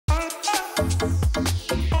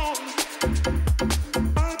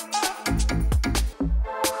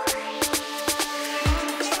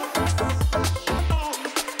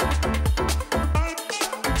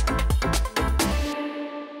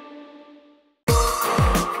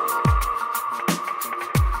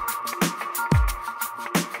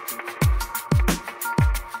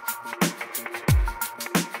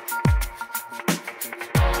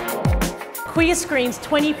Queer Screen's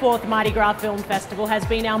 24th Mardi Gras Film Festival has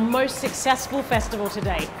been our most successful festival to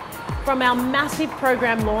date. From our massive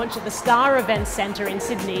program launch at the Star Events Centre in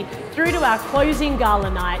Sydney through to our closing gala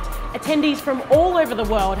night, attendees from all over the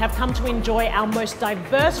world have come to enjoy our most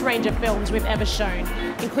diverse range of films we've ever shown,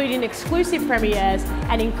 including exclusive premieres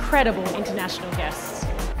and incredible international guests.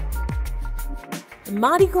 The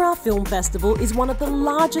Mardi Gras Film Festival is one of the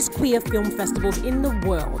largest queer film festivals in the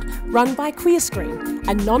world, run by Queer Screen,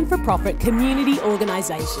 a non-for-profit community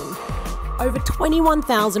organisation. Over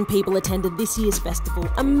 21,000 people attended this year's festival,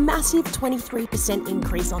 a massive 23%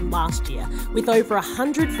 increase on last year, with over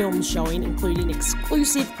 100 films showing, including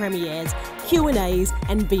exclusive premieres, Q&As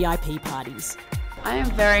and VIP parties. I am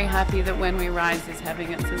very happy that When We Rise is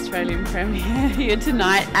having its Australian premiere here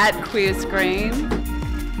tonight at Queer Screen.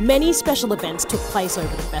 Many special events took place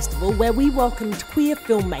over the festival where we welcomed queer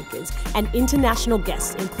filmmakers and international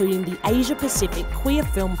guests, including the Asia Pacific Queer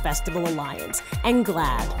Film Festival Alliance and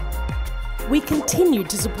GLAD. We continued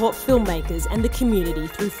to support filmmakers and the community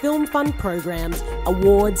through film fund programs,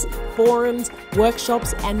 awards, forums,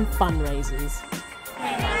 workshops and fundraisers.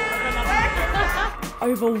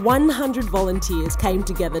 Over 100 volunteers came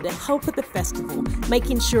together to help at the festival,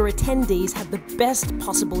 making sure attendees had the best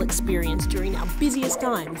possible experience during our busiest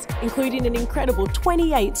times, including an incredible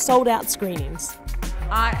 28 sold-out screenings.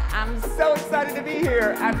 I am so excited to be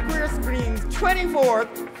here at Queer Screen's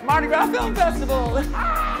 24th Mardi Gras Film Festival.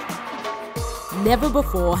 Never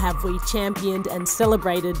before have we championed and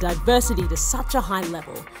celebrated diversity to such a high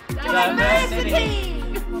level. Diversity!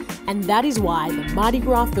 And that is why the Mardi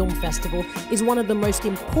Gras Film Festival is one of the most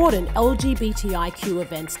important LGBTIQ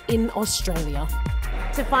events in Australia.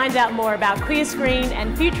 To find out more about Queer Screen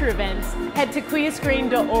and future events, head to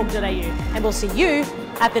queerscreen.org.au and we'll see you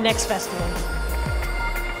at the next festival.